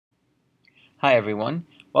Hi everyone,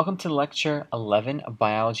 welcome to Lecture 11 of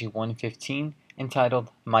Biology 115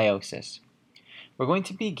 entitled Meiosis. We're going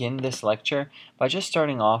to begin this lecture by just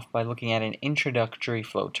starting off by looking at an introductory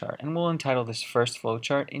flowchart, and we'll entitle this first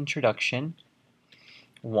flowchart Introduction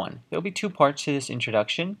I. There'll be two parts to this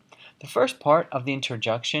introduction. The first part of the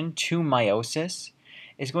introduction to meiosis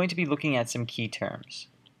is going to be looking at some key terms.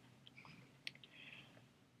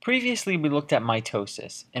 Previously, we looked at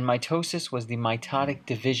mitosis, and mitosis was the mitotic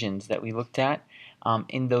divisions that we looked at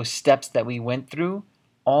in those steps that we went through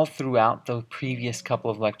all throughout the previous couple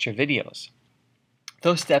of lecture videos.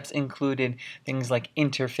 Those steps included things like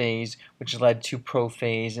interphase, which led to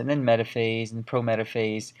prophase, and then metaphase, and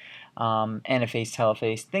prometaphase, anaphase,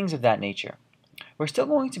 telophase, things of that nature. We're still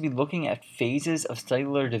going to be looking at phases of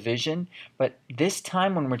cellular division, but this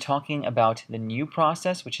time when we're talking about the new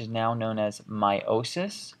process, which is now known as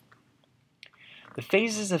meiosis, the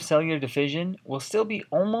phases of cellular division will still be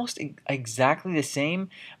almost exactly the same,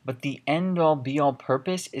 but the end-all be-all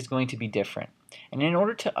purpose is going to be different. And in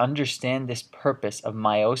order to understand this purpose of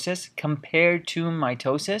meiosis compared to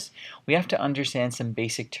mitosis, we have to understand some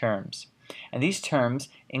basic terms. And these terms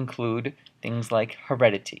include things like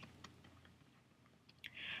heredity.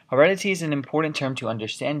 Heredity is an important term to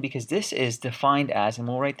understand because this is defined as, and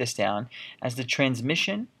we'll write this down, as the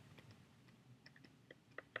transmission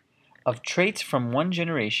of traits from one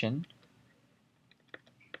generation,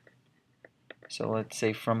 so let's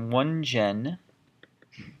say from one gen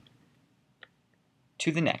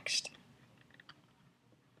to the next.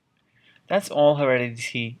 That's all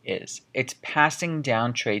heredity is. It's passing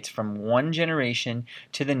down traits from one generation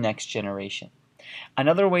to the next generation.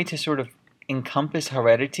 Another way to sort of encompass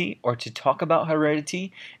heredity or to talk about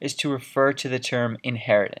heredity is to refer to the term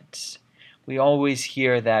inheritance. We always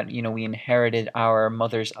hear that, we inherited our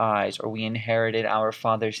mother's eyes or we inherited our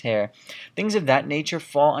father's hair. Things of that nature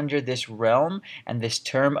fall under this realm and this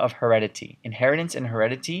term of heredity. Inheritance and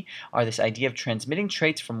heredity are this idea of transmitting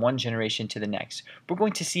traits from one generation to the next. We're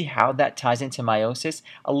going to see how that ties into meiosis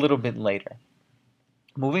a little bit later.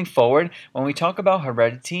 Moving forward, when we talk about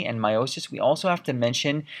heredity and meiosis, we also have to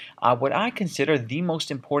mention what I consider the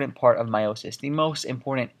most important part of meiosis, the most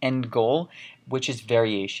important end goal, which is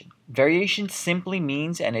variation. Variation simply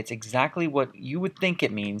means, and it's exactly what you would think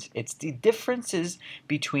it means, it's the differences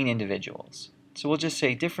between individuals. So we'll just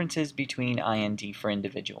say differences between I and D for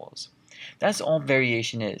individuals. That's all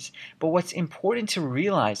variation is. But what's important to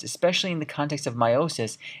realize, especially in the context of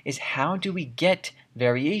meiosis, is how do we get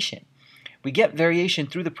variation? We get variation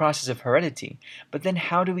through the process of heredity, but then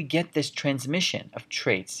how do we get this transmission of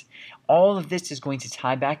traits? All of this is going to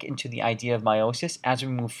tie back into the idea of meiosis as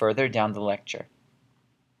we move further down the lecture.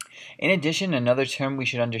 In addition, another term we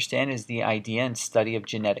should understand is the idea and study of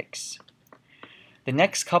genetics. The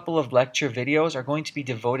next couple of lecture videos are going to be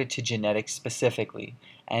devoted to genetics specifically,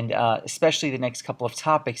 and especially the next couple of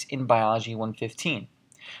topics in Biology 115.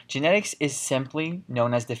 Genetics is simply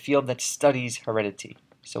known as the field that studies heredity.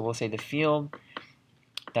 So we'll say the field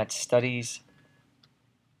that studies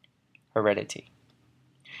heredity.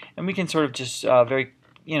 And we can sort of just very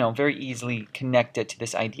easily connect it to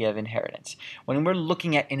this idea of inheritance. When we're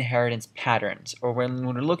looking at inheritance patterns, or when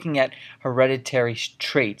we're looking at hereditary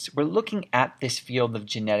traits, we're looking at this field of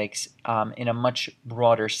genetics in a much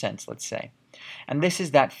broader sense, let's say. And this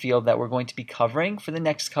is that field that we're going to be covering for the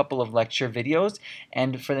next couple of lecture videos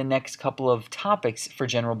and for the next couple of topics for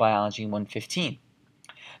General Biology 115.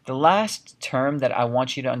 The last term that I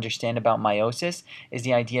want you to understand about meiosis is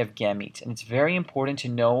the idea of gametes, and it's very important to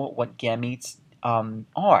know what gametes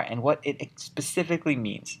are and what it specifically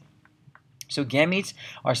means. So gametes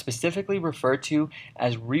are specifically referred to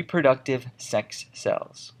as reproductive sex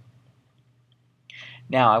cells.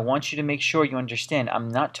 Now, I want you to make sure you understand, I'm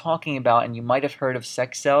not talking about, and you might have heard of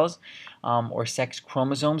sex cells or sex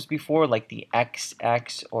chromosomes before, like the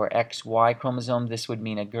XX or XY chromosome. This would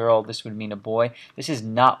mean a girl, this would mean a boy. This is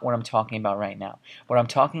not what I'm talking about right now. What I'm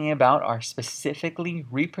talking about are specifically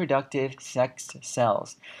reproductive sex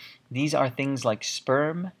cells. These are things like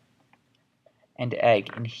sperm and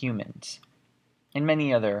egg in humans and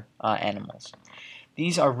many other animals.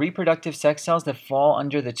 These are reproductive sex cells that fall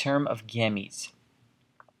under the term of gametes.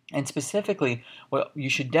 And specifically, what you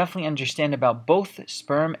should definitely understand about both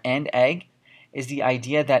sperm and egg is the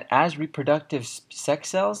idea that as reproductive sex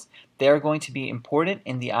cells, they're going to be important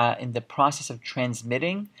in the process of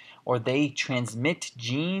transmitting, or they transmit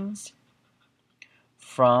genes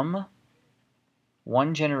from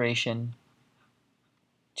one generation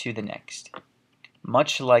to the next.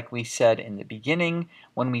 Much like we said in the beginning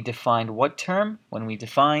when we defined what term? When we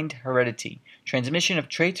defined heredity. Transmission of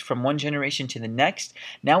traits from one generation to the next.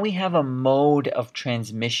 Now we have a mode of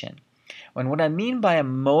transmission. And what I mean by a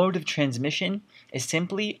mode of transmission is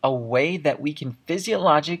simply a way that we can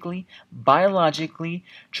physiologically, biologically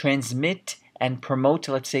transmit and promote,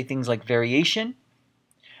 let's say, things like variation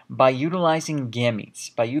by utilizing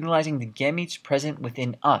gametes, by utilizing the gametes present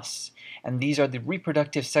within us. And these are the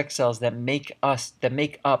reproductive sex cells that make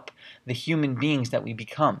up the human beings that we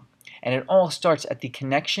become. And it all starts at the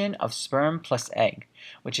connection of sperm plus egg,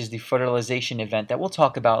 which is the fertilization event that we'll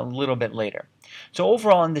talk about a little bit later. So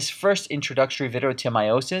overall, in this first introductory video to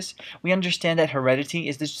meiosis, we understand that heredity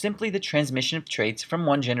is simply the transmission of traits from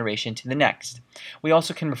one generation to the next. We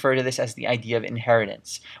also can refer to this as the idea of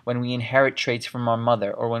inheritance, when we inherit traits from our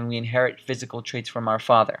mother or when we inherit physical traits from our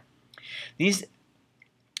father. These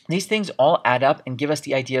things all add up and give us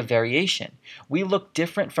the idea of variation. We look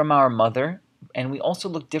different from our mother, and we also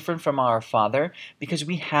look different from our father because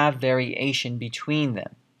we have variation between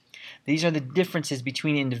them. These are the differences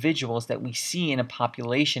between individuals that we see in a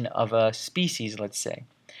population of a species, let's say.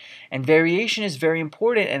 And variation is very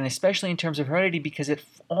important, and especially in terms of heredity, because it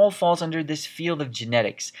all falls under this field of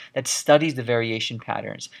genetics that studies the variation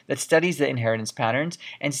patterns, that studies the inheritance patterns,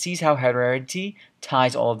 and sees how heredity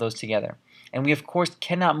ties all of those together. And we, of course,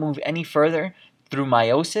 cannot move any further through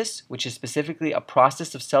meiosis, which is specifically a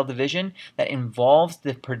process of cell division that involves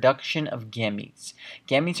the production of gametes.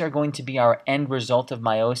 Gametes are going to be our end result of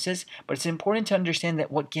meiosis, but it's important to understand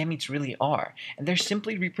that what gametes really are. And they're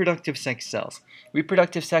simply reproductive sex cells.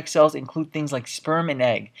 Reproductive sex cells include things like sperm and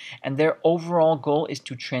egg, and their overall goal is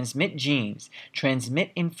to transmit genes,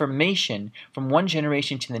 transmit information from one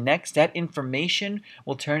generation to the next. That information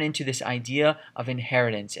will turn into this idea of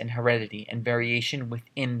inheritance and heredity and variation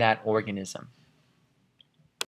within that organism.